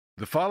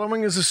The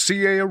following is a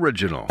CA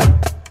original.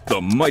 The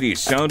mighty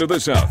sound of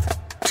the South.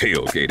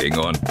 Tailgating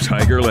on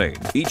Tiger Lane.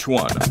 Each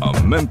one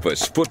a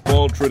Memphis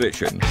football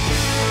tradition.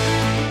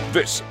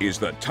 This is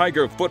the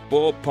Tiger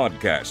Football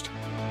Podcast.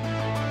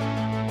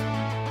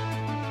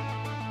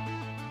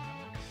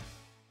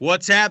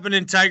 What's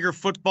happening, Tiger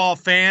football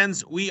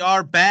fans? We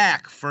are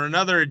back for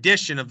another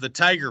edition of the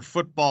Tiger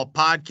Football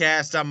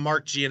Podcast. I'm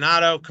Mark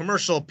Giannotto,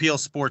 commercial appeal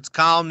sports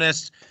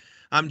columnist.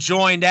 I'm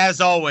joined,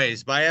 as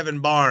always, by Evan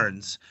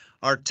Barnes,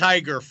 our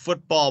Tiger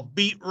football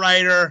beat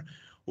writer.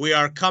 We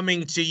are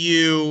coming to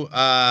you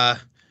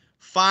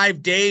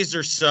 5 days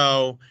or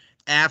so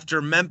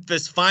after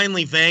Memphis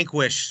finally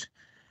vanquished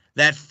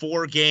that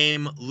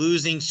 4-game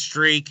losing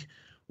streak,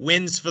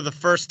 wins for the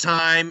first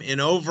time in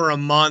over a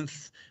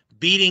month,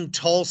 beating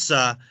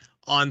Tulsa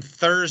on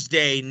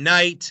Thursday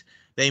night.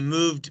 They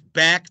moved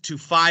back to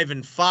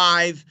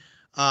 5-5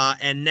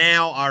 and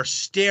now are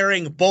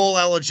staring bowl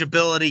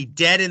eligibility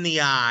dead in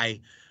the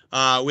eye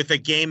with a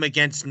game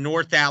against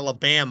North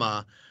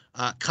Alabama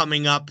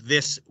coming up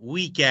this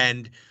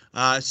weekend.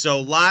 So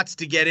lots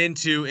to get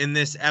into in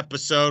this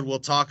episode.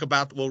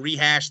 We'll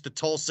rehash the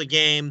Tulsa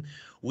game.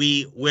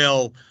 We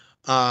will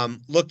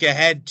look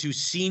ahead to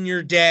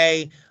Senior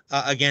Day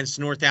against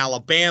North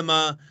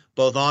Alabama,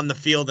 both on the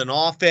field and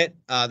off it.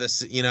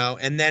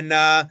 And then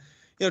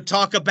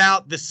talk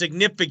about the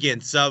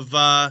significance of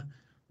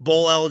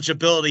bowl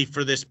eligibility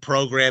for this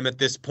program at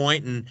this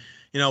point, and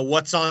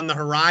what's on the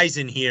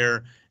horizon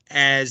here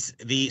as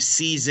the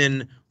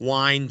season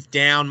winds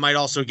down. Might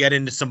also get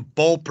into some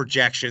bowl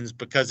projections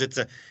because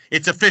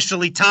it's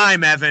officially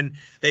time, Evan.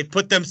 They've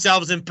put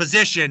themselves in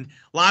position.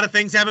 A lot of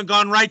things haven't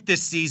gone right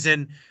this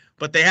season,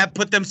 but they have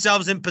put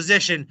themselves in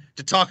position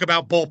to talk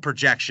about bowl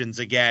projections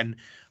again.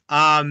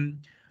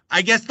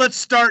 I guess let's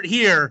start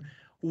here.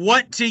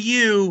 What to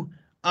you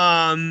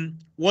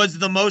was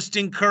the most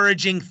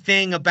encouraging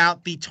thing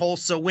about the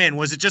Tulsa win?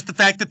 Was it just the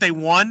fact that they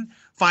won,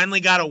 finally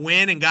got a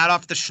win and got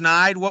off the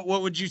schneid? What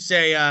would you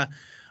say?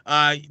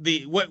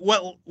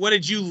 What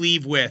did you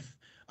leave with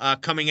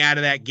coming out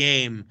of that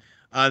game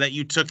that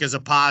you took as a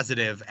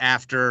positive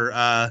after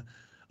a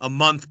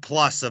month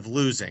plus of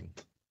losing?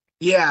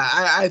 Yeah,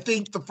 I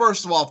think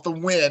first of all, the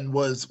win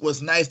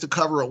was nice to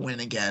cover a win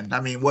again. I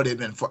mean, what had it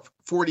been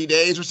 40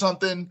 days or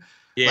something?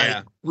 Yeah,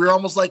 like, we're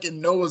almost like in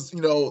Noah's,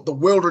 the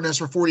wilderness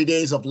for 40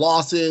 days of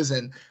losses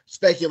and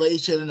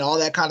speculation and all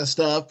that kind of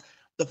stuff.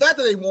 The fact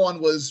that they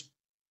won was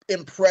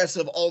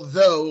impressive,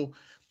 although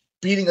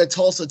beating a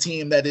Tulsa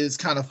team that is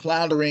kind of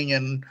floundering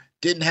and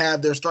didn't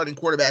have their starting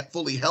quarterback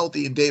fully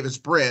healthy in Davis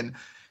Brin,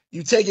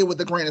 you take it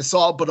with a grain of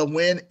salt, but a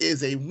win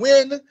is a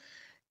win,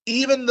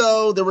 even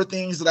though there were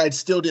things that I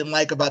still didn't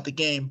like about the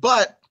game.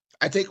 But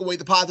I take away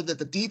the positive that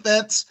the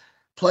defense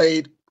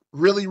played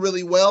really,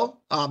 really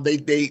well.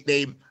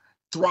 They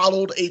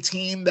throttled a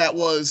team that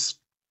was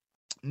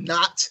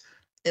not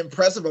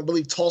impressive. I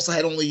believe Tulsa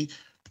had only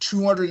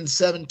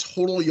 207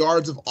 total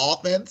yards of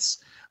offense.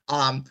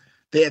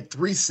 They had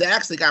 3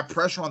 sacks. They got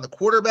pressure on the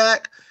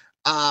quarterback.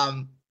 They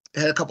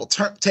had a couple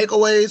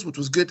takeaways, which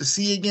was good to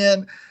see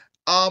again.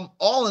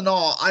 All in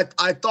all,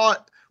 I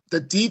thought the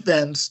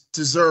defense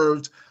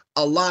deserved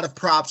a lot of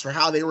props for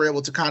how they were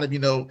able to kind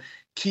of,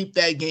 keep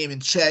that game in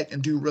check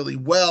and do really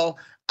well.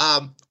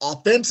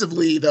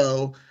 Offensively,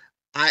 though,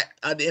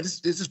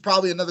 this is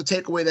probably another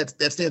takeaway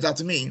that stands out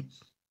to me.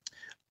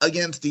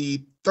 Against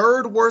the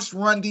third worst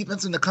run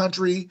defense in the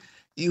country,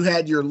 you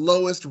had your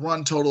lowest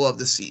run total of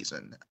the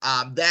season.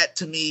 That,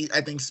 to me,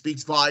 I think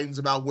speaks volumes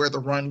about where the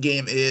run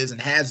game is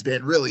and has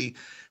been really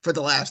for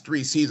the last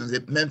 3 seasons.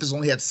 Memphis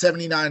only had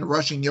 79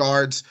 rushing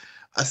yards,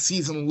 a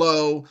season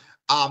low.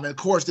 And, of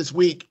course, this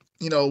week,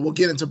 we'll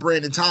get into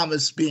Brandon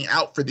Thomas being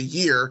out for the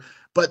year.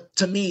 But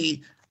to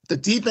me, the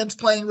defense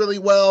playing really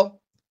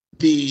well,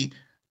 the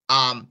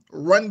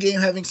run game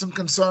having some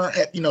concern,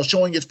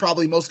 showing its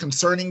probably most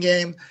concerning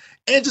game,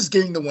 and just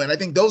getting the win. I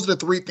think those are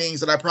the 3 things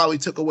that I probably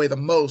took away the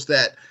most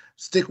that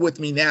stick with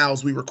me now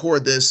as we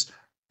record this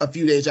a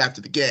few days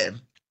after the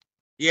game.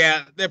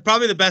 Yeah,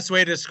 probably the best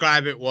way to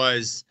describe it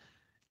was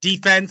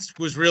defense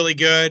was really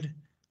good,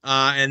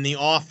 and the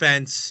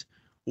offense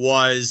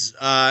was,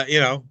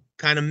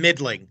 kind of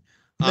middling.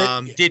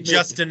 Did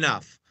just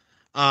enough.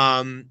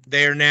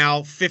 They are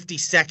now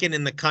 52nd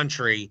in the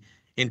country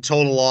in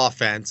total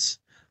offense,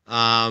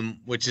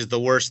 which is the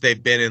worst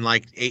they've been in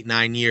like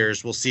 8-9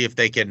 years. We'll see if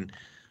they can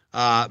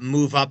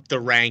move up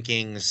the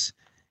rankings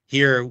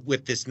here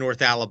with this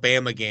North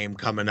Alabama game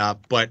coming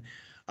up. But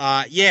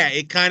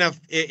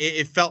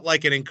it felt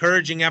like an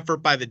encouraging effort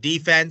by the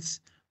defense,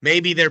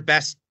 maybe their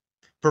best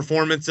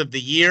performance of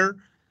the year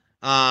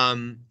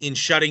in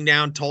shutting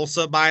down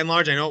Tulsa by and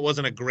large. I know it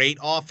wasn't a great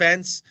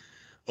offense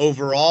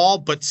overall,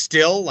 but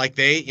still, like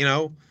they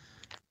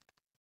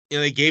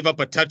gave up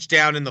a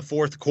touchdown in the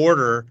fourth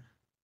quarter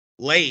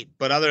late,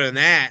 but other than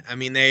that, I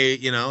mean,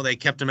 they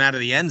kept them out of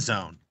the end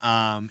zone.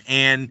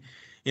 And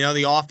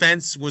the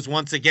offense was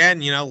once again,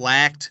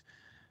 lacked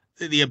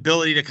the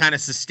ability to kind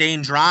of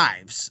sustain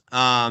drives.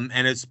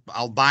 And it's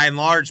by and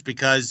large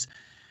because,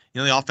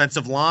 the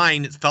offensive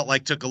line, it felt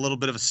like took a little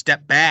bit of a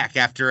step back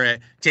after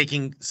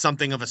taking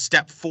something of a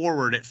step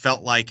forward, it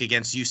felt like,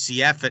 against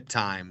UCF at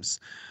times.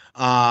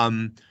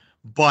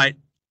 But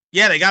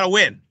yeah, they got to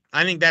win.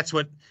 I think that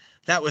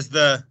was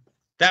the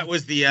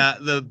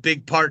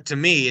big part to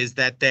me, is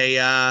that they,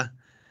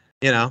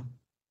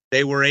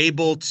 they were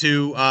able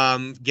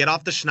to get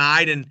off the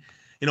schneid, and,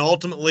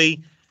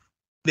 ultimately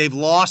they've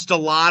lost a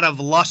lot of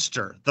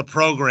luster. The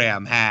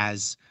program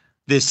has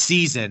this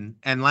season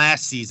and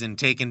last season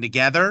taken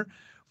together.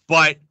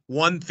 But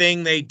one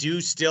thing they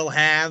do still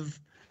have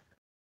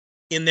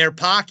in their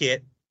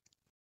pocket,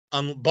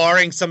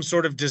 barring some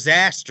sort of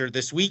disaster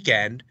this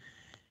weekend,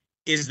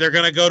 is they're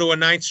going to go to a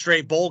 9th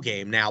straight bowl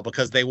game now,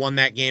 because they won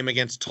that game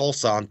against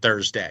Tulsa on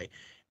Thursday.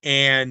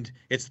 And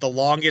it's the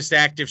longest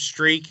active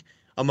streak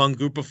among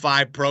Group of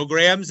 5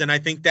 programs. And I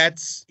think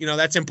that's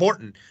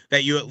important,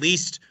 that you at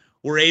least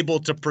were able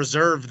to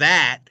preserve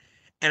that.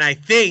 And I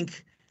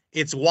think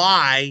it's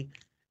why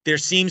there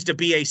seems to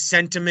be a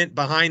sentiment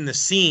behind the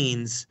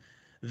scenes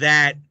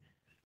that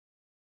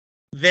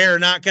they're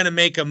not going to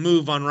make a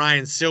move on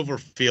Ryan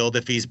Silverfield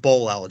if he's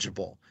bowl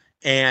eligible.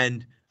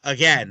 And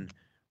again,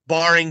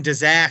 barring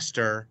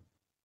disaster,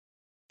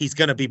 he's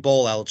going to be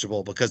bowl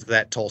eligible because of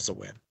that Tulsa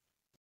win.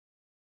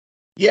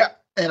 Yeah,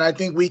 and I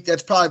think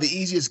that's probably the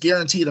easiest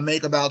guarantee to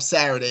make about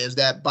Saturday, is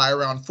that by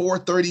around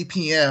 4:30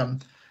 p.m.,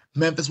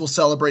 Memphis will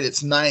celebrate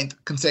its 9th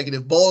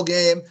consecutive bowl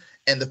game,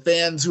 and the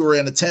fans who are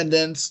in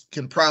attendance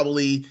can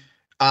probably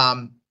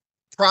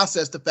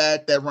process the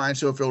fact that Ryan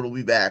Silverfield will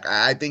be back.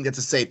 I think that's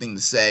a safe thing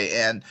to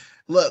say. And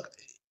look,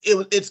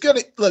 it's going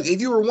to look,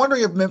 if you were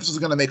wondering if Memphis was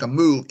going to make a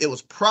move, it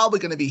was probably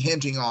going to be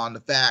hinging on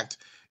the fact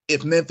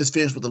if Memphis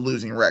finished with a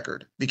losing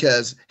record,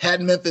 because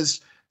had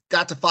Memphis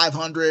got to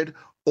 500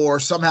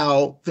 or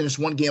somehow finished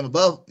one game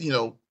above,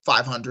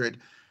 500,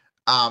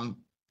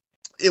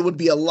 it would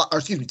be a lot, or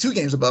excuse me, 2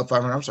 games above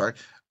 500. I'm sorry.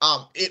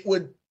 It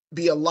would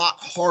be a lot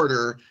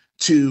harder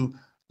to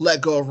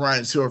let go of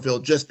Ryan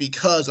Silverfield, just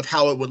because of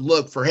how it would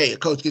look for, hey, a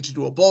coach gets you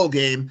to a bowl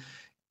game,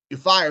 you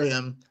fire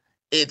him.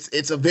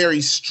 It's a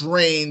very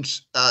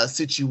strange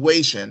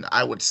situation,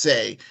 I would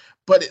say.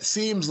 But it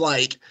seems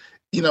like,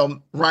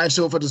 Ryan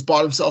Silverfield has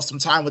bought himself some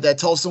time with that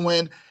Tulsa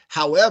win.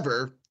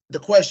 However, the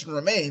question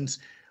remains,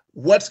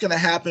 what's going to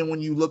happen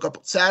when you look up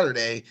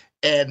Saturday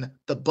and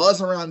the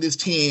buzz around this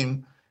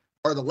team,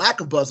 or the lack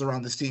of buzz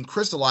around this team,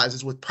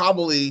 crystallizes with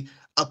probably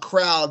a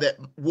crowd that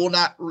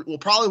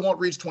probably won't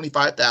reach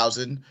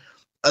 25,000,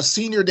 a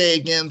senior day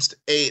against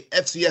a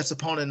FCS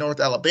opponent in North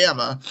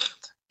Alabama,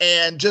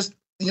 and just,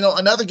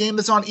 another game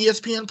that's on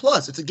ESPN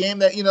Plus. It's a game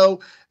that,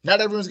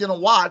 not everyone's going to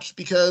watch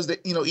because,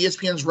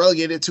 ESPN's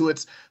relegated to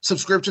its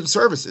subscription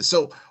services.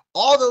 So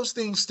all those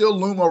things still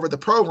loom over the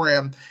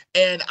program,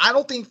 and I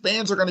don't think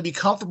fans are going to be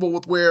comfortable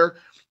with where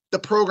the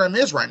program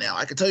is right now.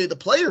 I can tell you the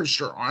players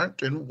sure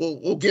aren't, and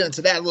we'll get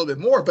into that a little bit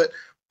more, but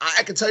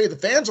I can tell you the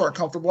fans aren't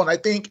comfortable, and I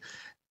think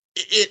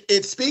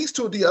it speaks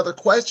to the other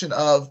question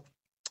of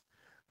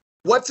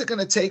what's it going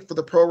to take for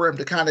the program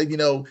to kind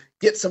of,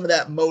 get some of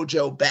that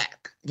mojo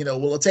back?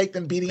 Will it take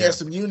them beating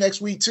SMU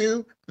next week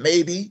too?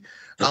 Maybe.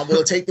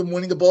 Will it take them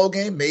winning the bowl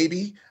game?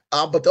 Maybe.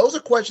 But those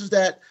are questions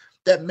that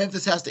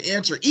Memphis has to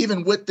answer,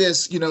 even with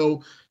this,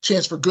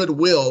 chance for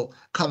goodwill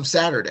come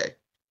Saturday.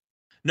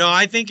 No,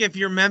 I think if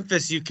you're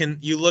Memphis,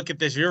 you look at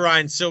this, you're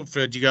Ryan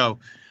Silverfield, you go,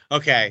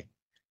 okay,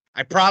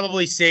 I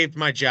probably saved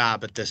my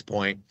job at this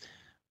point,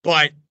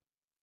 but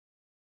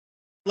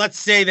let's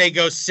say they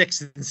go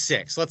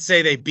 6-6. Let's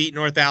say they beat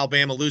North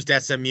Alabama, lose to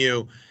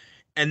SMU,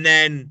 and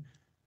then,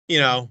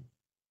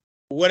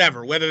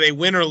 whatever, whether they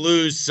win or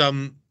lose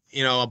some,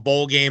 a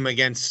bowl game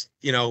against,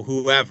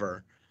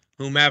 whomever,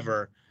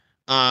 there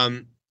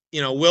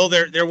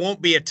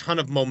won't be a ton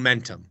of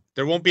momentum.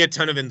 There won't be a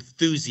ton of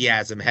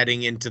enthusiasm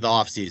heading into the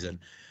offseason.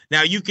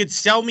 Now, you could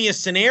sell me a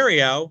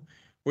scenario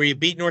where you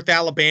beat North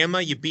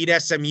Alabama, you beat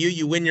SMU,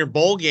 you win your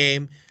bowl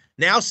game.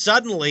 Now,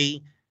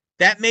 suddenly,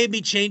 that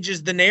maybe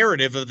changes the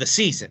narrative of the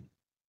season.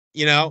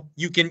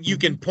 You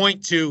can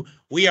point to,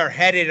 we are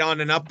headed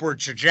on an upward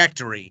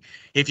trajectory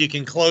if you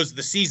can close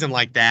the season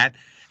like that.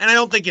 And I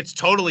don't think it's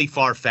totally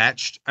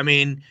far-fetched. I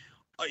mean,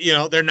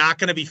 they're not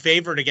going to be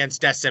favored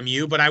against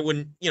SMU, but I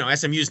wouldn't,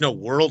 SMU is no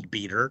world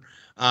beater,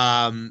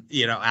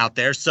 out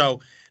there.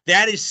 So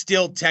that is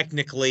still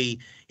technically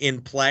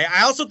in play.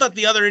 I also thought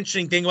the other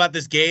interesting thing about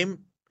this game,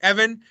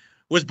 Evan,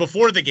 was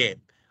before the game.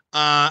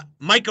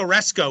 Mike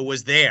Oresco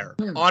was there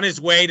on his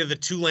way to the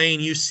Tulane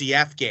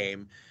UCF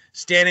game,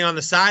 standing on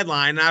the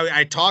sideline.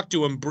 I talked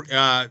to him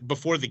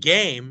before the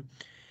game,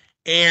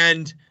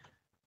 and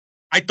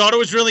I thought it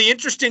was really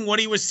interesting what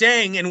he was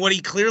saying and what he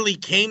clearly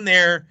came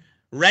there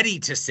ready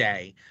to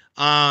say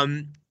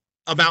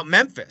about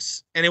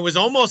Memphis. And it was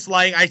almost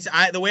like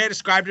the way I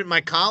described it in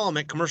my column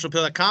at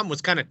commercialappeal.com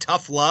was kind of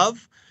tough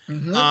love.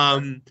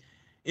 Mm-hmm.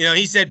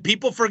 He said,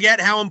 people forget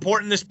how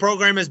important this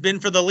program has been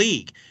for the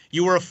league.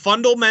 You were a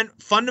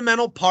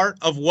fundamental part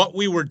of what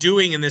we were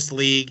doing in this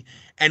league,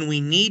 and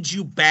we need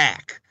you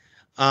back.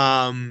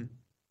 That's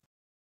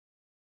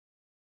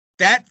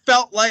that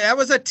felt like that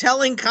was a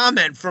telling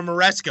comment from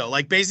Aresco,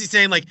 like basically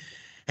saying like,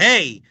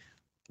 hey,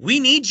 we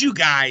need you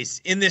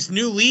guys in this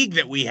new league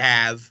that we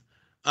have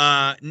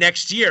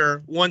next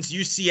year once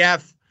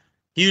UCF,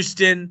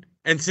 Houston,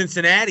 and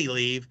Cincinnati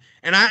leave.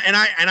 And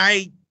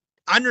I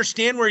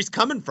understand where he's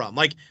coming from.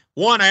 Like,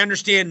 one, I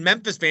understand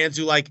Memphis fans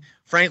who, like,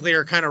 frankly,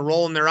 are kind of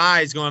rolling their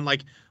eyes going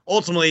like,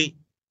 ultimately,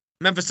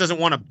 Memphis doesn't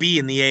want to be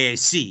in the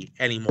AAC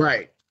anymore.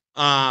 Right.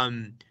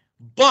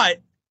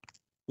 But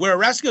where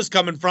Aresco's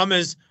coming from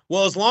is,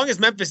 well, as long as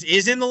Memphis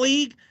is in the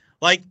league,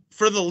 like,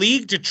 for the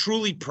league to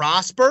truly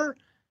prosper,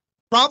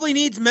 probably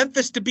needs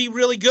Memphis to be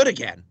really good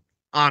again,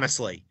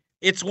 honestly.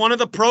 It's one of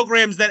the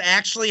programs that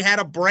actually had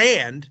a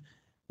brand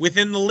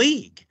within the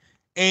league.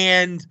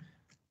 And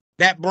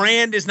that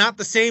brand is not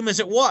the same as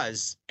it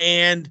was.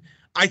 And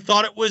I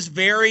thought it was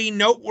very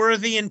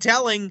noteworthy and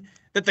telling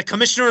that the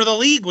commissioner of the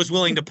league was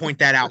willing to point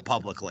that out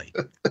publicly.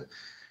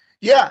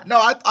 Yeah, no,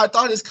 I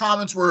thought his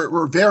comments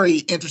were very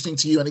interesting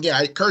to you. And again,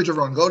 I encourage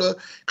everyone, go to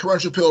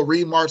Commercial Appeal,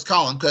 read Mark's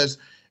column, because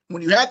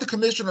when you have the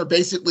commissioner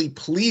basically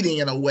pleading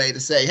in a way to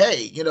say,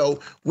 hey,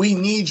 we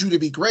need you to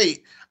be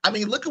great. I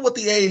mean, look at what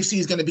the AAC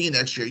is going to be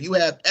next year. You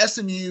have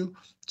SMU,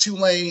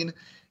 Tulane,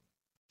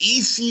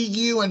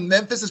 ECU, and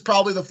Memphis is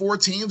probably the 4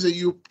 teams that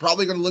you're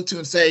probably going to look to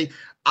and say,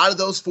 out of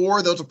those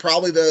 4, those are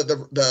probably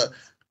the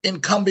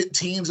incumbent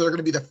teams that are going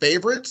to be the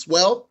favorites.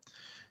 Well,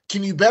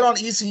 can you bet on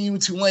ECU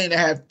and Tulane to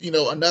have,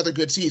 another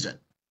good season?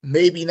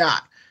 Maybe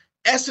not.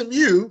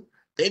 SMU,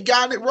 they've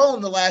gotten it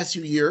rolling the last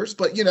few years,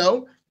 but,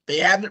 they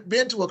haven't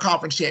been to a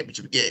conference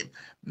championship game.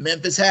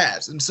 Memphis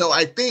has. And so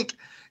I think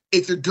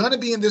if you're going to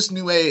be in this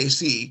new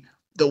AAC,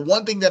 the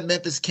one thing that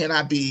Memphis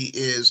cannot be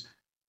is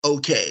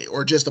okay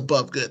or just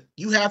above good.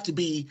 You have to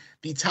be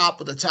the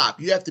top of the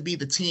top. You have to be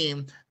the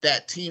team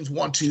that teams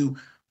want to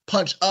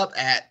punch up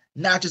at,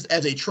 not just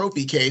as a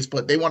trophy case,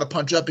 but they want to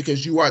punch up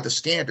because you are the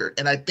standard.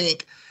 And I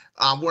think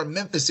where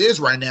Memphis is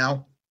right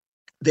now,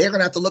 they're going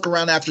to have to look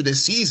around after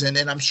this season,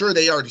 and I'm sure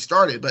they already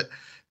started, but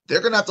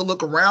they're going to have to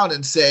look around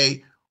and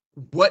say,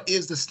 what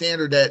is the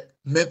standard that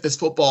Memphis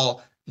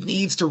football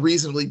needs to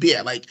reasonably be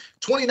at? Like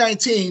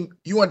 2019,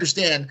 you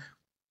understand,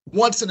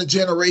 once in a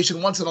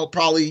generation, once in a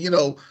probably,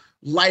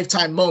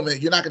 lifetime moment,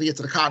 you're not going to get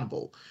to the Cotton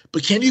Bowl.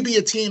 But can you be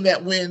a team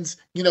that wins,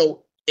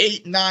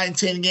 8, 9,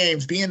 10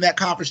 games, be in that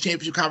conference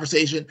championship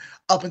conversation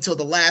up until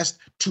the last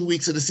 2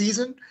 weeks of the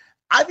season?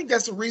 I think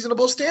that's a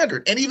reasonable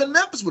standard. And even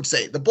Memphis would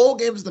say the bowl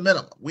game is the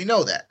minimum. We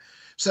know that.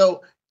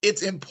 So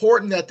it's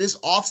important that this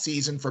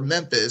offseason for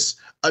Memphis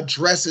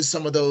addresses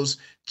some of those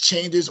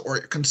changes or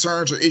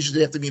concerns or issues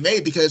that have to be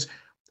made, because,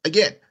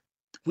 again,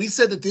 we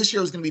said that this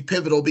year was going to be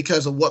pivotal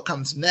because of what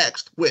comes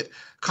next with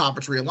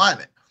conference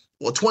realignment.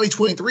 Well,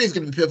 2023 is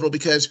going to be pivotal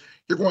because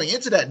you're going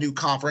into that new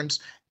conference.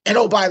 And,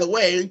 oh, by the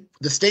way,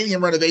 the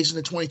stadium renovations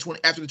in 2020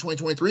 after the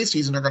 2023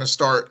 season are going to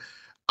start.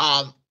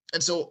 And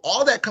so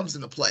all that comes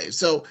into play.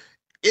 So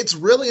it's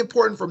really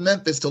important for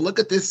Memphis to look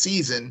at this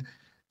season.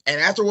 And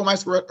after what Mike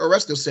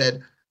Aresco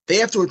said, they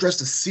have to address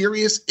the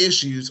serious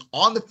issues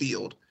on the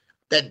field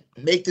that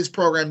make this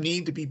program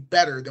need to be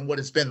better than what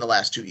it's been the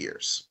last 2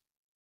 years.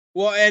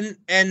 Well,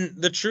 and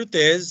the truth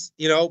is,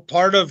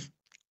 part of,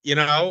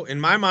 in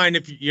my mind,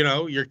 if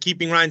you're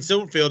keeping Ryan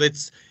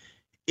Silverfield,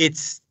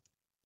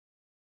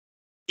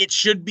 it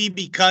should be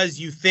because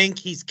you think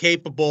he's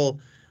capable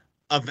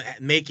of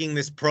making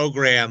this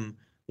program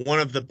one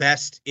of the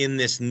best in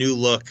this new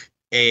look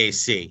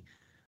AAC.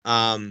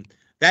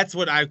 That's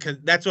what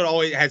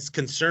always has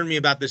concerned me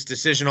about this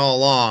decision all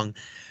along,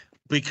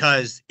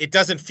 because it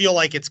doesn't feel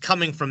like it's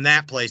coming from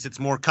that place. It's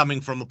more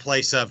coming from a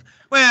place of,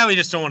 well, we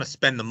just don't want to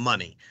spend the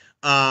money.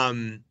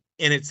 And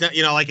it's not,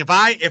 like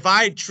if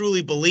I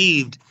truly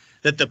believed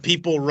that the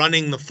people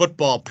running the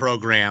football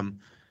program,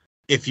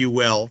 if you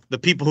will, the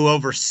people who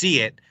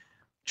oversee it,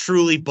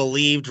 truly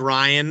believed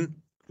Ryan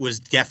was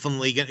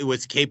definitely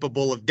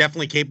capable of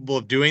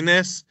doing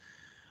this,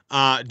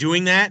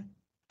 doing that,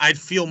 I'd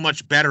feel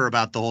much better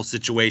about the whole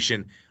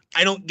situation.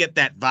 I don't get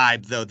that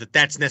vibe, though,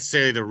 that's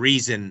necessarily the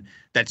reason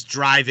that's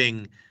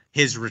driving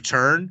his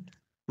return.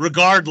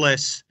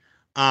 Regardless,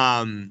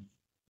 I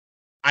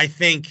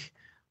think,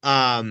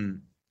 he's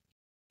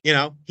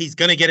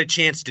going to get a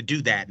chance to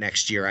do that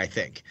next year, I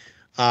think.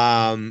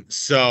 I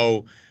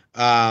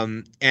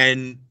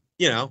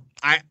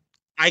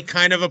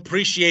kind of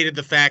appreciated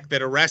the fact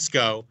that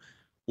Aresco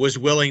was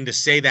willing to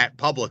say that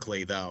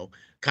publicly, though,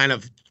 kind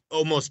of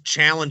almost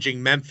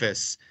challenging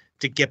Memphis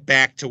to get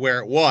back to where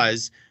it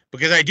was,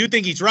 because I do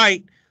think he's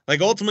right.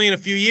 Like, ultimately, in a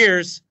few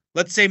years,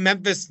 let's say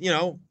Memphis,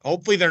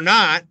 hopefully they're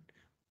not,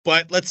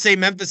 but let's say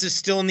Memphis is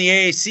still in the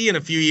AAC in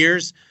a few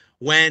years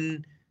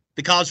when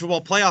the college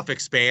football playoff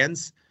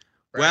expands.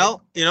 Right.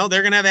 Well,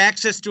 they're going to have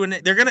access to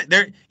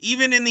they're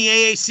even in the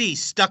AAC,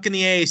 stuck in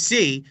the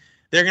AAC,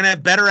 they're going to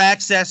have better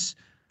access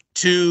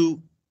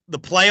to the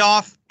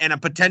playoff and a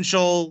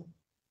potential,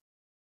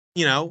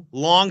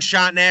 long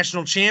shot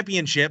national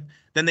championship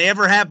than they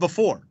ever have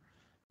before,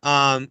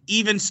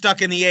 even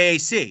stuck in the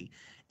AAC.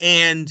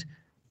 And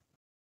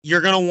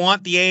you're going to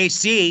want the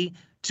AAC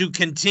to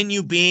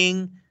continue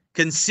being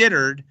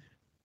considered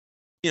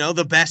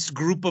the best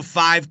group of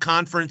 5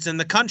 conference in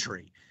the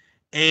country.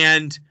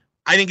 And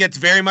I think it's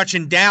very much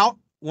in doubt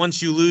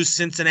once you lose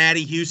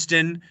Cincinnati,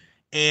 Houston,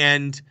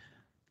 and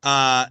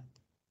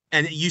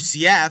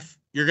UCF.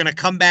 You're going to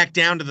come back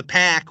down to the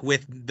pack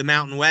with the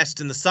Mountain West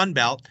and the Sun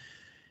Belt.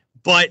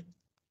 But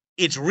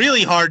it's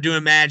really hard to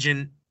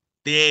imagine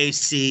the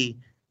AAC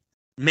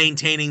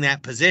maintaining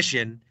that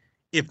position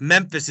if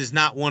Memphis is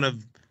not one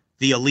of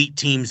the elite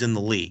teams in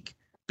the league,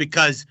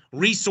 because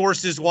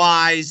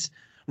resource-wise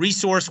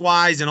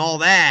and all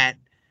that,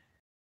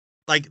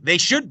 like, they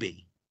should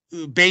be,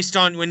 based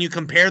on when you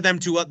compare them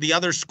to the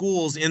other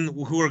schools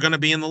who are going to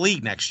be in the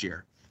league next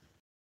year.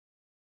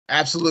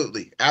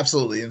 Absolutely.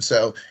 And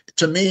so,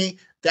 to me,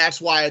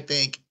 that's why I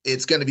think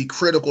it's going to be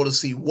critical to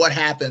see what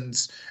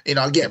happens.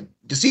 Again,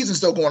 the season's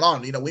still going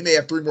on. We may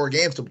have 3 more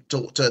games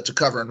to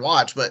cover and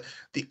watch, but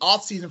the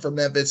offseason for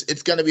Memphis,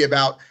 it's going to be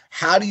about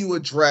how do you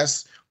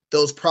address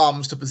those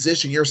problems to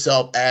position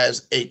yourself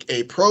as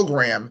a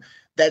program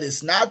that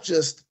is not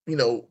just,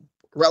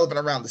 relevant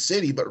around the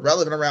city, but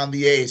relevant around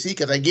the AAC.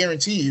 Because I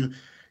guarantee you,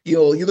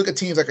 you look at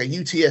teams like a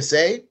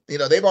UTSA,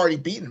 they've already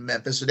beaten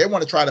Memphis, so they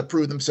want to try to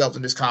prove themselves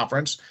in this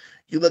conference.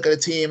 You look at a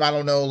team, I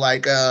don't know,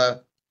 like, I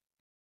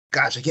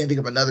can't think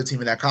of another team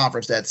in that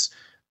conference that's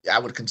I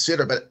would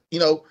consider, but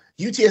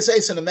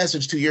UTSA sent a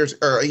message a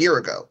year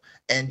ago.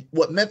 And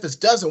what Memphis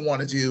doesn't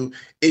want to do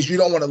is you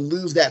don't want to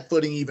lose that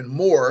footing even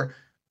more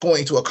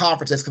going to a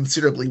conference that's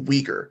considerably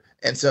weaker.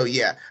 And so,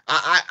 yeah,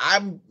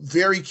 I'm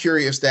very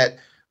curious that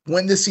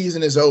when the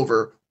season is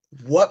over,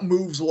 what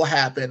moves will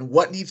happen,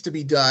 what needs to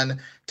be done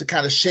to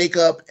kind of shake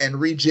up and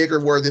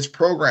rejigger where this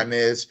program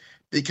is.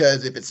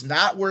 Because if it's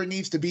not where it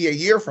needs to be a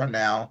year from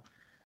now,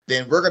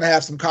 then we're going to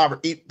have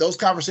those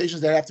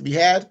conversations that have to be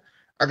had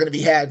are going to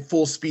be had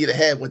full speed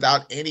ahead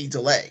without any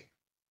delay.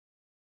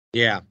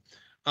 Yeah.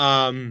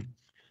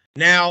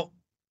 Now,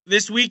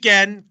 this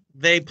weekend,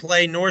 they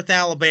play North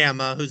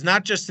Alabama, who's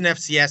not just an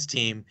FCS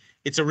team.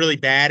 It's a really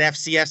bad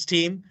FCS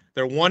team.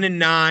 They're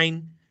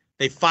 1-9.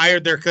 They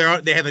fired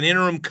they have an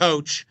interim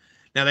coach.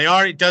 Now,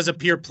 it does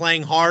appear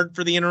playing hard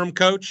for the interim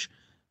coach.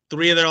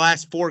 3 of their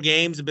last 4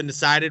 games have been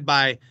decided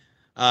by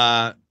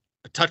a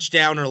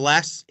touchdown or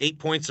less, 8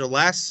 points or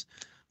less.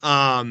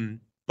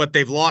 But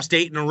they've lost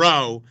 8 in a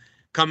row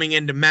coming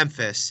into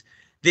Memphis.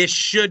 This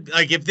should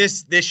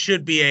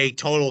be a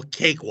total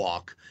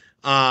cakewalk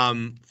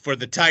for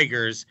the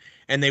Tigers,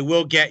 and they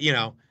will get,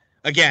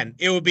 again,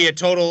 it would be a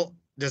total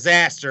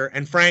disaster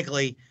and,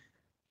 frankly,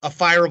 a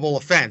fireable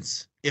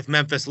offense if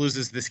Memphis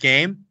loses this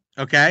game.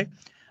 Okay.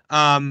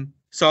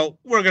 So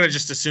we're going to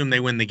just assume they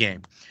win the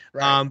game.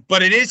 Right.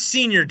 But it is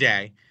senior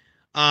day.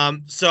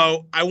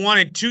 So I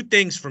wanted 2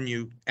 things from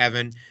you,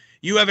 Evan.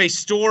 You have a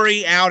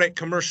story out at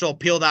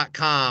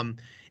commercialappeal.com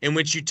in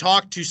which you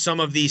talk to some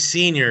of these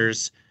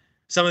seniors,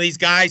 some of these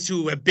guys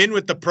who have been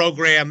with the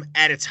program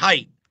at its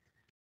height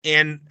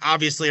and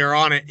obviously are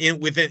on it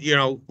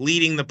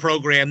leading the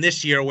program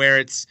this year where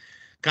it's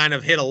kind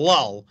of hit a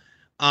lull.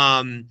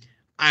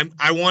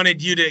 I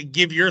wanted you to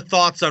give your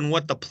thoughts on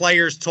what the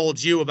players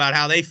told you about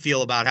how they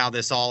feel about how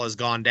this all has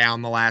gone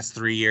down the last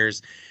 3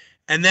 years.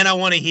 And then I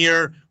want to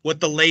hear what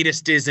the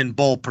latest is in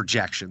bowl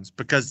projections,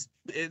 because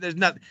there's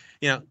not,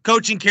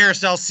 coaching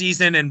carousel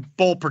season and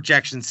bowl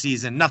projection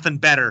season, nothing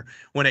better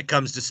when it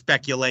comes to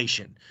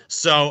speculation.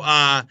 So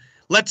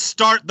let's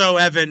start, though,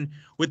 Evan,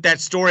 with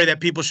that story that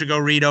people should go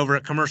read over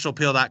at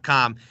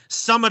commercialappeal.com.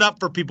 Sum it up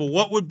for people.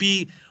 What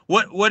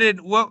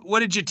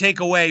did you take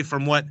away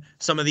from what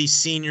some of these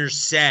seniors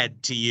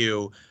said to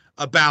you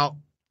about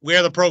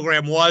where the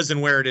program was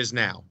and where it is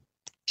now?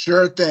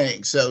 Sure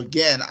thing. So,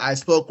 again, I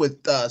spoke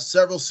with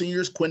several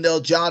seniors,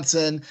 Quindell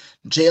Johnson,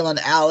 Jalen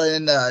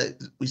Allen.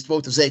 We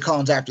spoke to Zay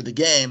Collins after the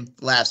game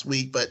last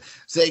week, but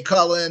Zay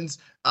Collins,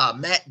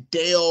 Matt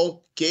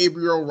Dale,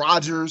 Gabriel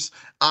Rogers,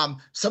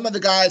 some of the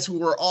guys who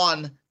were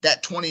on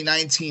that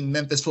 2019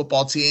 Memphis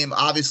football team,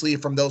 obviously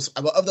of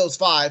those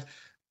 5,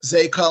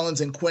 Zay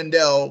Collins and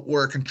Quindell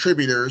were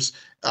contributors.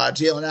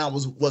 Jalen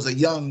Allen was a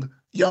young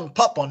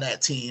pup on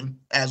that team,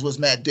 as was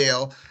Matt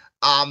Dale.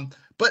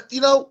 But,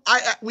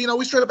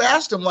 we straight up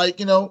asked him,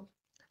 like,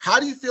 how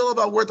do you feel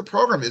about where the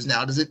program is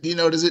now? Is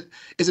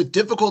it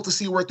difficult to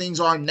see where things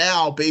are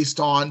now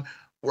based on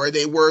where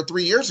they were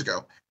 3 years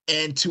ago?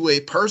 And to a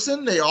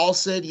person, they all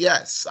said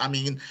yes. I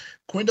mean,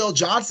 Quindell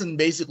Johnson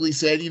basically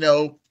said,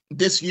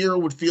 this year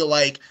would feel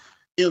like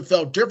it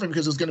felt different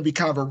because it was going to be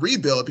kind of a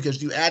rebuild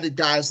because you added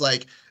guys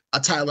like a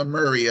Tyler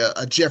Murray,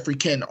 a Jeffrey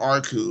Ken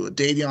Arku, a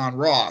Davion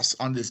Ross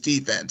on this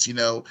defense. He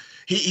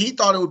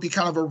thought it would be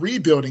kind of a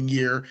rebuilding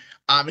year.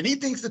 And he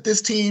thinks that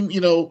this team,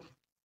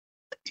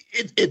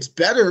 it's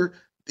better.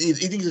 He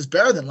thinks it's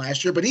better than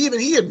last year. But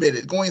even he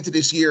admitted going into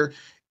this year,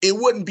 it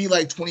wouldn't be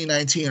like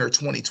 2019 or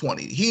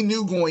 2020. He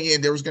knew going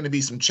in there was going to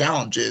be some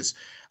challenges.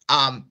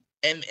 And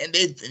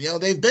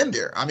they've been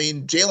there. I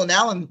mean, Jalen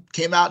Allen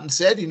came out and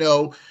said,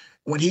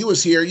 when he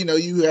was here,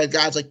 you had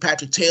guys like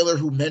Patrick Taylor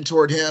who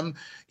mentored him,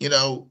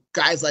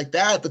 guys like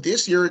that. But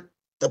this year,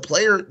 the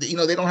player,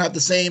 they don't have the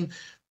same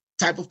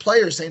type of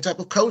players, same type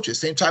of coaches,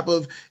 same type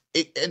of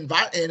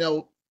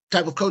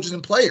type of coaches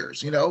and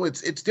players.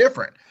 It's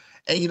different.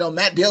 And,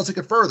 Matt Dale took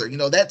it further.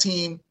 That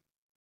team,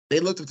 they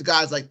looked at the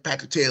guys like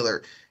Patrick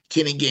Taylor,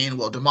 Kenny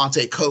Gainwell,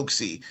 DeMonte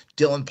Coxey,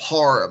 Dylan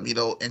Parham,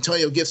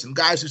 Antonio Gibson,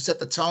 guys who set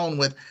the tone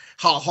with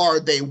how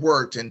hard they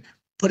worked and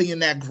putting in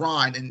that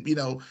grind. And,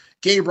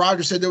 Gabe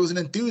Rogers said there was an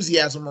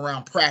enthusiasm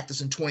around practice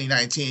in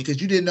 2019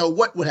 because you didn't know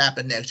what would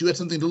happen next. You had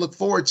something to look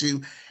forward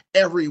to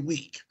every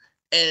week.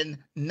 And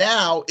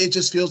now it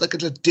just feels like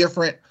it's a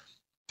different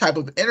type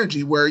of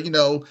energy where,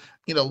 the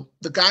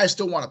guys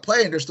still want to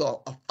play and there's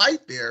still a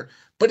fight there,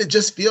 but it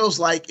just feels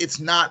like it's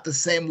not the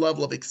same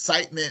level of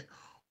excitement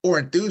or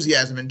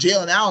enthusiasm. And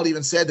Jalen Allen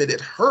even said that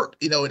it hurt.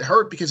 It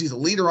hurt because he's a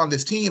leader on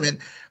this team and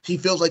he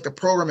feels like the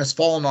program has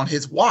fallen on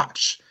his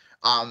watch.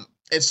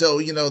 And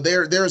so,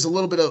 there's a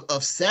little bit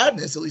of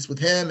sadness, at least with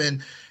him,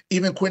 and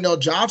even Quindell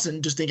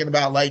Johnson, just thinking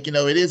about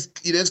it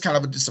is kind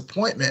of a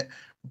disappointment,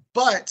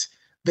 but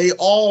they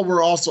all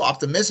were also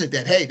optimistic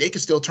that, hey, they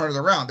could still turn it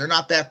around. They're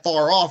not that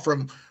far off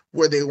from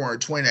where they were in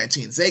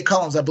 2019. Zay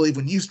Collins, I believe,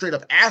 when you straight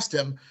up asked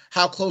him,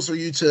 how close are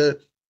you to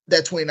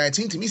that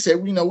 2019 team? He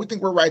said, we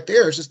think we're right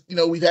there. It's just,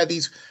 we've had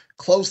these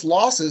close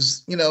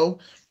losses,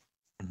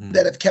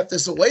 that have kept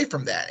us away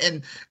from that.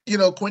 And,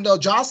 Quindell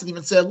Johnson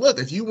even said, look,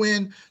 if you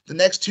win the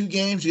next 2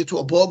 games, you get to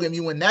a bowl game,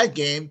 you win that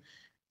game,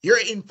 you're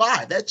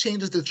 8-5. That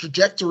changes the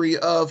trajectory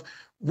of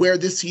where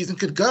this season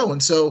could go.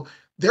 And so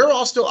they're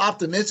all still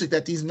optimistic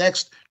that these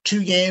next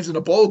 2 games in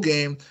a bowl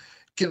game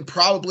can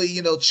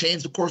probably,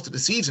 change the course of the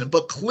season.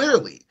 But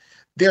clearly,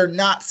 they're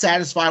not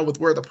satisfied with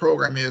where the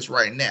program is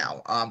right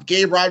now.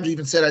 Gabe Rogers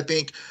even said, I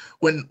think,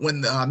 when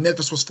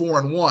Memphis was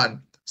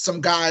 4-1, some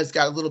guys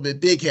got a little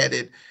bit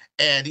big-headed,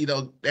 and,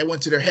 they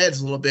went to their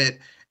heads a little bit,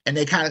 and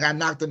they kind of got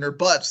knocked in their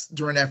butts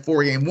during that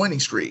 4-game winning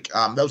streak.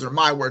 Those are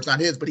my words, not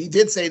his, but he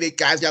did say that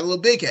guys got a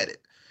little big-headed.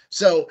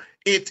 So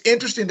it's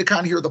interesting to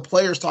kind of hear the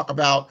players talk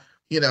about,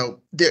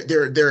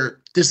 their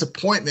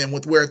disappointment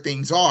with where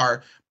things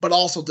are, but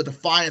also the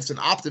defiance and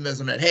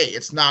optimism that, hey,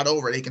 it's not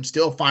over. They can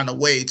still find a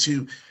way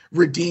to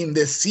redeem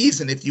this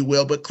season, if you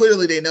will, but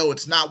clearly they know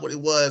it's not what it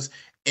was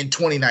in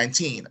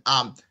 2019.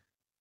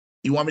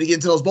 You want me to get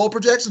into those bowl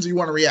projections, or you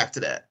want to react to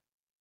that?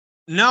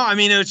 No, I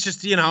mean, it's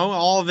just,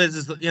 all of it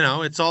is,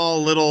 it's all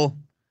a little,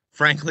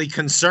 frankly,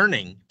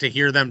 concerning to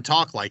hear them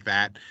talk like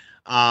that,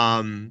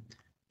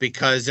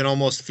 because it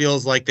almost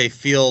feels like they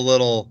feel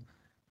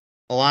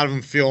a lot of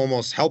them feel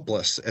almost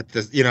helpless at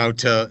this, they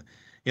don't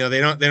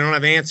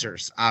have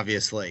answers,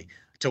 obviously,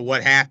 to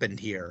what happened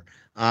here.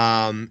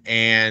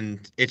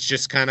 And it's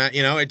just kind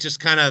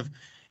of,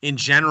 in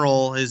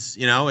general is,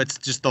 it's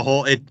just the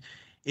whole,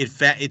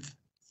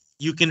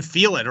 you can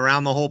feel it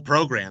around the whole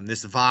program,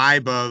 this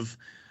vibe of,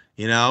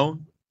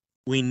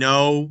 we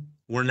know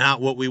we're not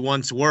what we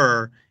once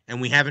were,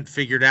 and we haven't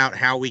figured out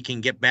how we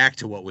can get back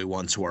to what we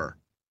once were,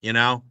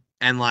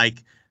 and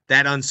like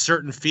that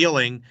uncertain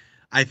feeling,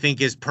 I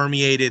think, is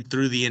permeated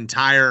through the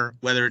entire,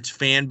 whether it's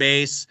fan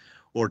base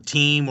or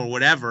team or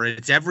whatever,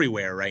 it's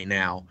everywhere right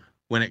now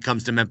when it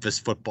comes to Memphis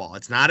football.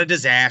 It's not a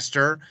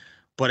disaster,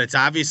 but it's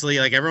obviously,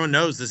 like, everyone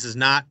knows this is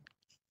not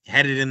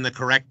headed in the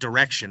correct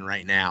direction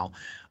right now.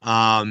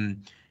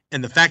 And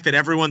the fact that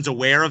everyone's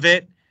aware of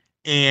it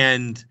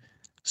and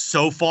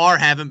so far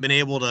haven't been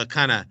able to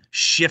kind of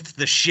shift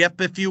the ship,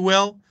 if you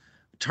will,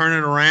 turn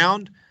it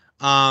around,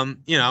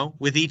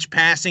 with each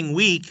passing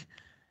week,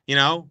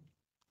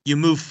 you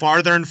move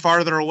farther and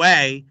farther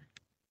away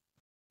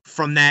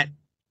from that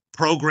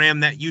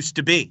program that used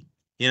to be,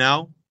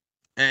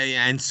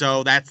 and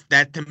so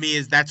that to me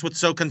that's what's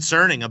so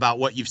concerning about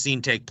what you've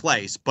seen take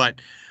place. But,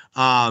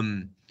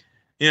 again,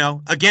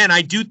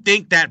 I do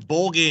think that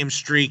bowl game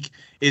streak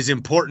is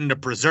important to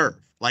preserve,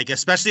 like,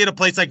 especially at a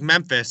place like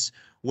Memphis,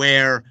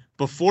 where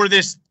before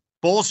this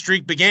bowl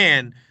streak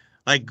began,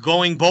 like,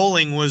 going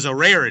bowling was a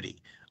rarity.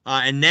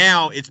 And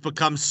now it's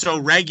become so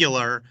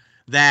regular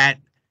that,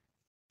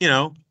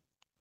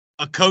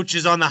 a coach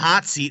is on the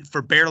hot seat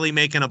for barely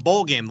making a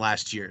bowl game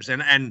last year's.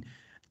 And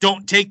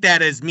don't take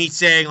that as me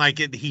saying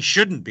he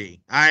shouldn't be.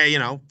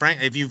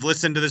 Frank, if you've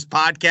listened to this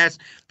podcast,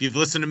 if you've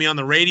listened to me on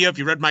the radio, if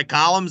you read my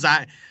columns,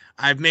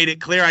 I've made it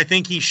clear I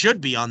think he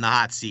should be on the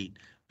hot seat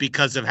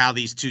because of how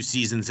these 2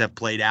 seasons have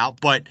played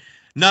out. But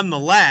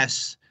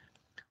nonetheless,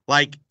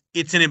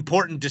 it's an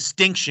important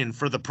distinction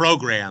for the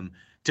program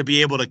to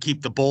be able to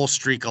keep the bowl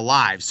streak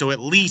alive. So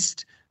at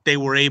least they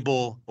were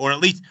able, or at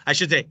least I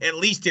should say, at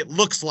least it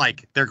looks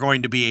like they're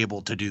going to be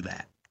able to do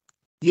that.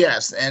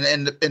 Yes,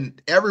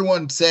 and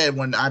everyone said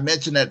when I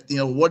mentioned that,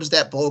 what does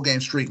that bowl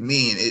game streak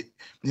mean?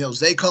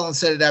 Zay Cullen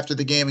said it after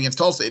the game against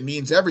Tulsa. It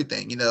means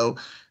everything.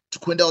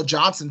 Quindell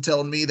Johnson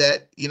told me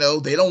that,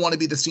 they don't want to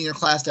be the senior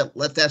class that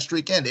let that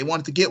streak end. They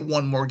wanted to get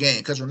one more game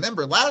because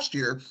remember last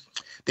year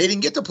they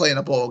didn't get to play in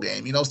a bowl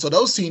game. So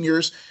those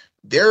seniors,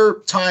 their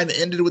time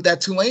ended with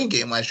that Tulane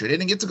game last year. They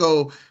didn't get to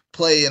go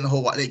play in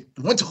Hawaii. They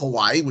went to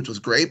Hawaii, which was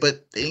great,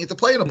 but they didn't get to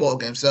play in a bowl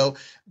game. So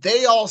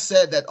they all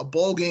said that a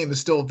bowl game is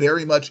still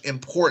very much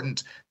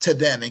important to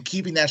them, and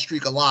keeping that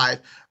streak alive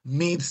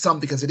means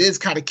something because it is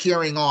kind of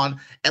carrying on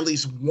at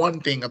least one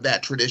thing of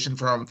that tradition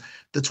from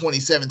the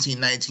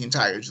 2017-19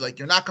 Tigers. Like,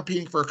 you're not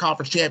competing for a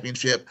conference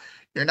championship.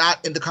 You're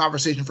not in the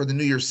conversation for the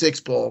New Year's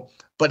Six Bowl,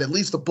 but at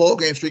least the bowl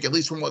game streak, at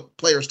least from what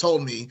players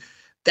told me,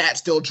 that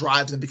still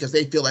drives them because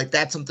they feel like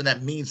that's something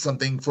that means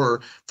something for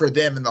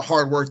them and the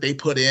hard work they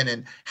put in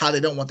and how they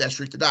don't want that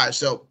streak to die.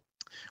 So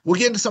we'll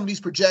get into some of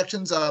these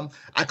projections.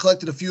 I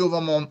collected a few of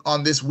them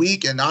on this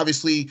week, and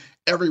obviously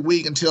every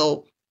week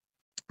until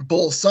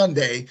Bowl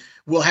Sunday,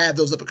 we'll have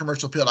those up at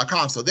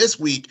commercialappeal.com. So this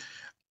week,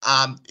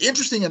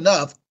 interesting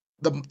enough,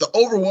 the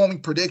overwhelming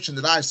prediction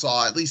that I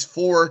saw, at least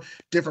 4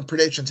 different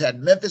predictions, had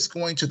Memphis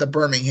going to the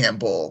Birmingham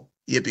Bowl.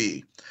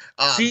 Yippee.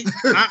 See,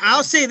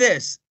 I'll say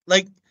this.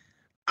 Like,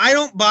 I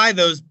don't buy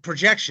those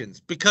projections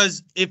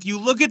because if you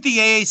look at the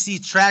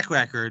AAC track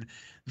record,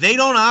 they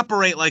don't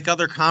operate like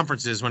other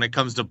conferences when it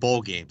comes to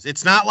bowl games.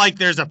 It's not like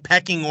there's a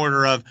pecking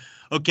order of,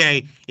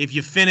 okay, if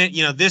you finish,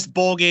 this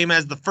bowl game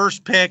as the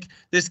first pick,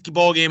 this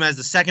bowl game as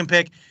the second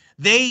pick.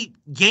 They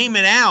game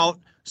it out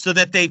so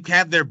that they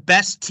have their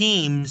best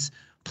teams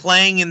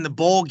playing in the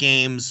bowl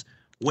games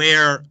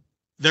where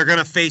they're going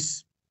to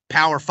face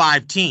Power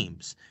 5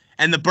 teams.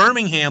 And the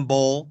Birmingham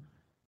Bowl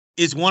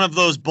is one of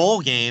those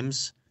bowl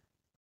games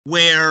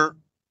where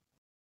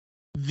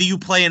you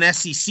play an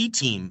SEC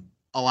team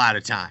a lot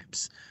of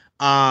times.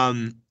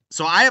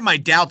 So I have my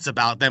doubts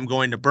about them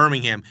going to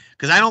Birmingham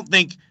because I don't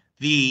think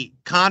the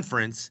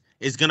conference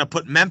is going to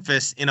put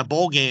Memphis in a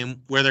bowl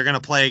game where they're going to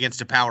play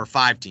against a Power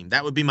 5 team.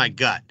 That would be my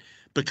gut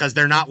because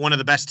they're not one of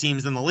the best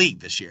teams in the league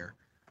this year.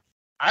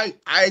 I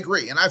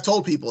agree. And I've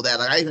told people that.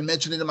 Like, I even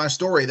mentioned it in my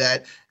story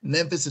that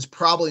Memphis is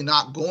probably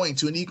not going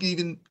to. And you can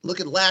even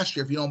look at last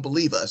year if you don't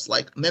believe us.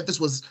 Like, Memphis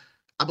was,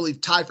 I believe,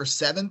 tied for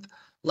 7th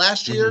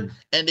last year,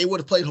 and they would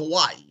have played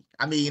Hawaii.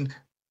 I mean,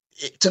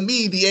 to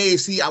me, the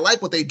AAC, I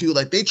like what they do.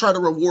 Like, they try to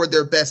reward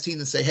their best team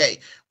and say, hey,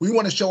 we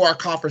want to show our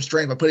conference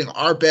strength by putting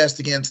our best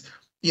against,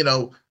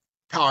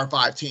 Power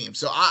 5 teams.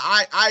 So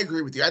I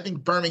agree with you. I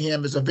think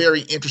Birmingham is a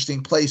very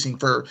interesting placing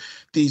for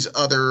these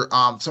other,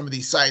 some of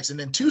these sites. And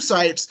then 2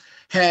 sites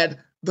had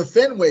the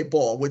Fenway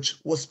Bowl, which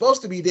was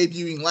supposed to be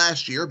debuting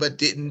last year, but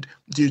didn't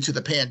due to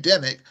the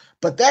pandemic.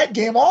 But that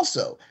game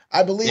also,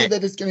 I believe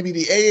that it's going to be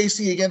the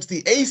AAC against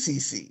the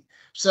ACC.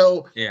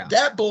 So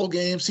that bowl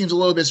game seems a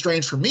little bit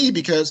strange for me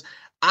because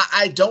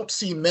I don't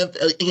see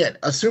Memphis, again,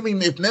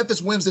 assuming if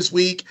Memphis wins this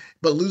week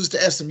but loses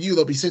to SMU,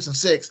 they'll be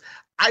 6-6.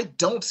 I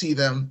don't see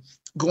them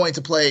going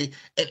to play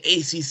an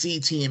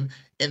ACC team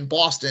in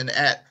Boston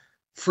at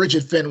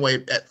Frigid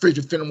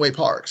Fenway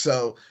Park.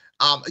 So,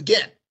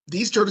 again,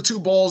 these are the 2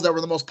 bowls that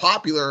were the most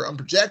popular on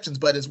projections.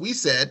 But as we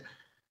said,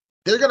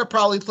 they're going to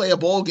probably play a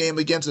bowl game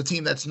against a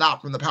team that's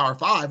not from the Power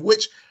 5,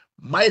 which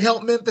might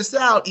help Memphis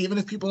out, even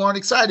if people aren't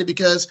excited,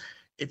 because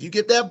if you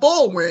get that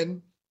bowl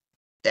win,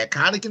 that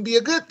kind of can be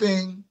a good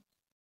thing.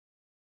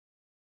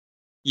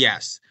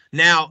 Yes.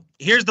 Now,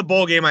 here's the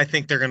bowl game I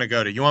think they're going to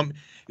go to.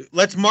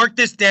 Let's mark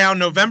this down,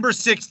 November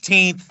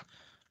 16th.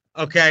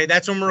 Okay,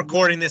 that's when we're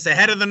recording this,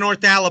 ahead of the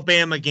North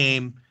Alabama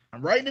game.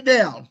 I'm writing it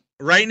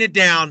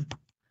down.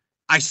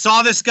 I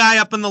saw this guy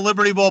up in the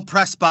Liberty Bowl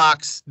press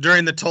box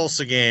during the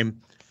Tulsa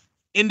game.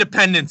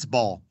 Independence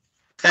Bowl.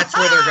 That's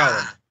where they're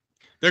going.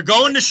 They're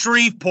going to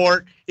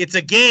Shreveport. It's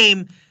a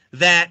game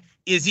that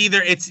is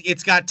either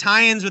it's got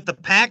tie-ins with the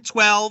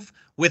Pac-12,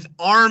 with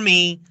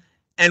Army,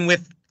 and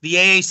with the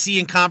AAC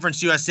and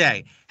Conference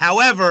USA.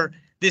 However,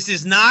 this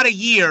is not a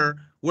year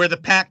where the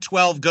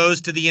Pac-12 goes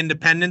to the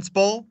Independence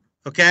Bowl,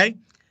 okay?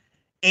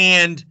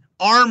 And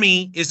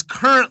Army is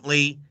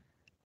currently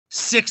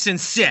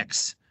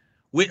 6-6,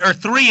 or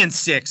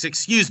 3-6,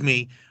 excuse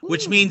me,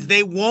 which means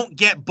they won't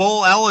get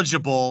bowl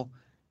eligible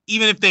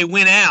even if they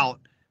win out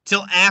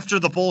till after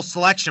the bowl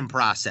selection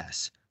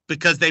process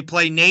because they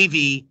play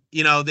Navy,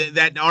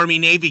 that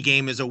Army-Navy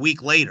game is a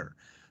week later.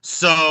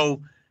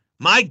 So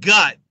my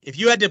gut, if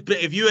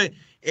you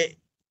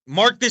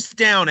mark this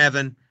down,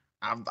 Evan,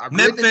 I'm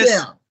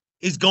Memphis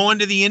is going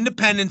to the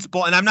Independence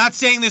Bowl. And I'm not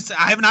saying this,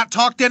 I have not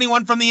talked to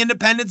anyone from the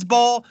Independence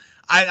Bowl.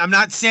 I'm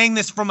not saying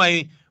this from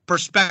a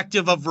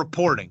perspective of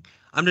reporting.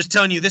 I'm just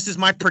telling you, this is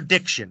my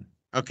prediction,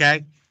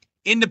 okay?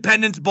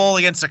 Independence Bowl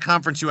against a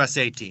Conference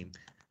USA team.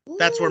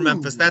 That's what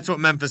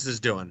Memphis is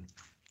doing.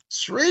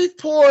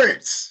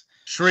 Shreveport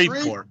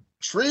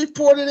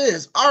it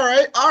is. All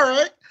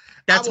right.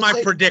 That's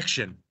my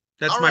prediction.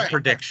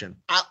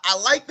 I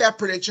like that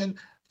prediction.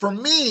 For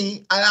me,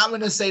 and I'm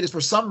going to say this for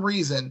some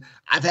reason,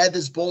 I've had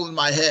this bowl in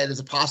my head as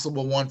a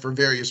possible one for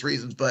various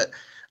reasons, but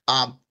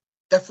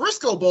the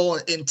Frisco Bowl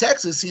in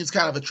Texas seems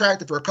kind of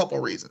attractive for a couple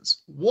of reasons.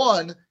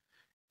 One,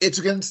 it's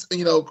against,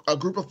 a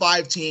group of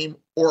 5 team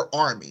or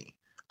Army.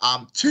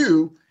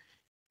 2,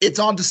 it's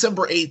on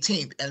December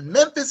 18th, and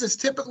Memphis is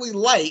typically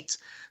liked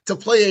to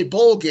play a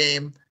bowl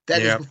game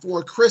that is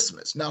before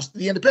Christmas. Now,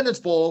 the Independence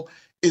Bowl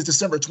is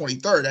December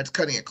 23rd. That's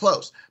cutting it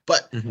close.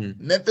 But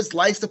Memphis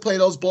likes to play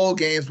those bowl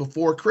games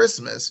before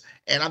Christmas.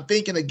 And I'm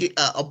thinking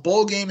a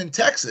bowl game in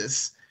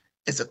Texas,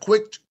 it's a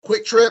quick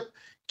trip.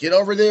 Get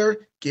over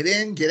there, get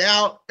in, get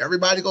out.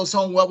 Everybody goes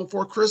home well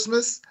before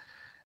Christmas.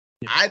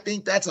 I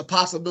think that's a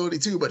possibility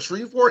too. But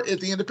Shreveport at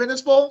the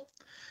Independence Bowl,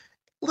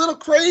 a little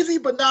crazy,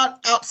 but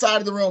not outside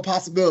of the realm of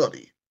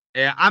possibility.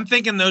 Yeah, I'm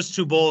thinking those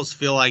two bowls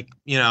feel like,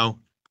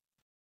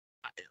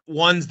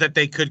 ones that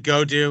they could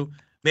go to.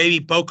 Maybe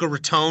Boca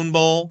Raton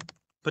Bowl,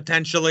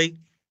 potentially,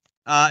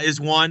 is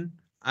one.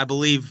 I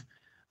believe.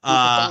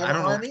 I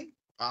don't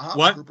know.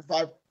 What? Group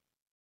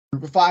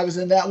of five is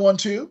in that one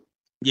too.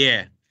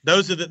 Yeah.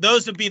 Those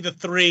would be the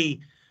three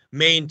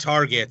main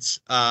targets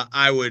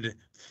I would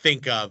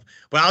think of.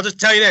 But I'll just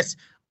tell you this.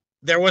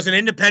 There was an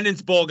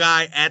Independence Bowl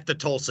guy at the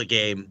Tulsa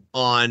game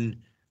on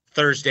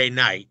Thursday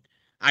night.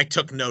 I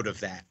took note of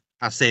that.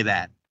 I'll say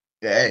that.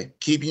 Hey,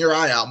 keeping your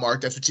eye out,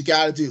 Mark. That's what you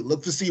got to do.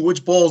 Look to see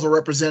which bowls are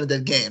represented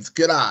at games.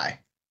 Good eye.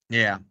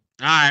 Yeah.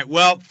 All right.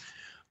 Well,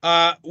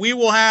 we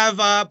will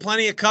have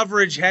plenty of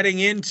coverage heading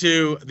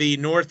into the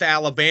North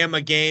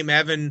Alabama game.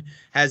 Evan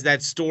has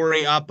that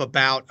story up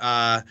about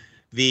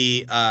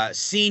the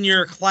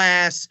senior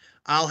class.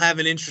 I'll have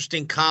an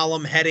interesting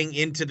column heading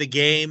into the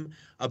game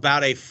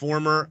about a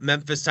former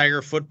Memphis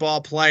Tiger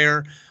football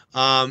player.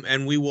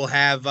 And we will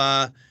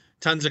have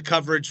tons of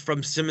coverage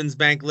from Simmons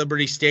Bank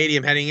Liberty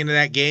Stadium heading into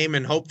that game,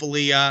 and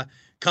hopefully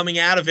coming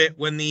out of it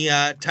when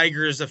the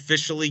Tigers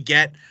officially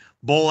get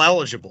bowl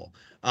eligible.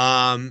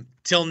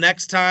 Till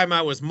next time,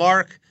 I was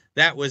Mark.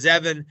 That was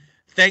Evan.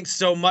 Thanks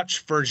so much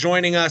for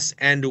joining us,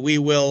 and we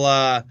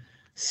will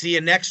see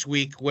you next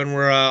week when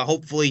we're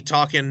hopefully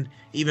talking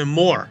even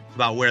more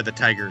about where the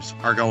Tigers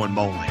are going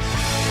bowling.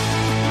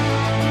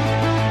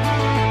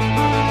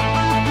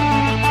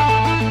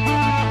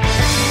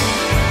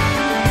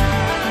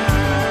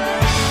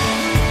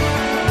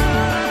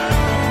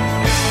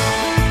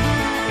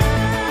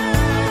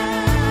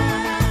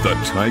 The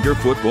Tiger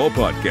Football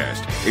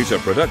Podcast is a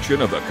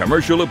production of the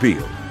Commercial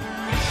Appeal.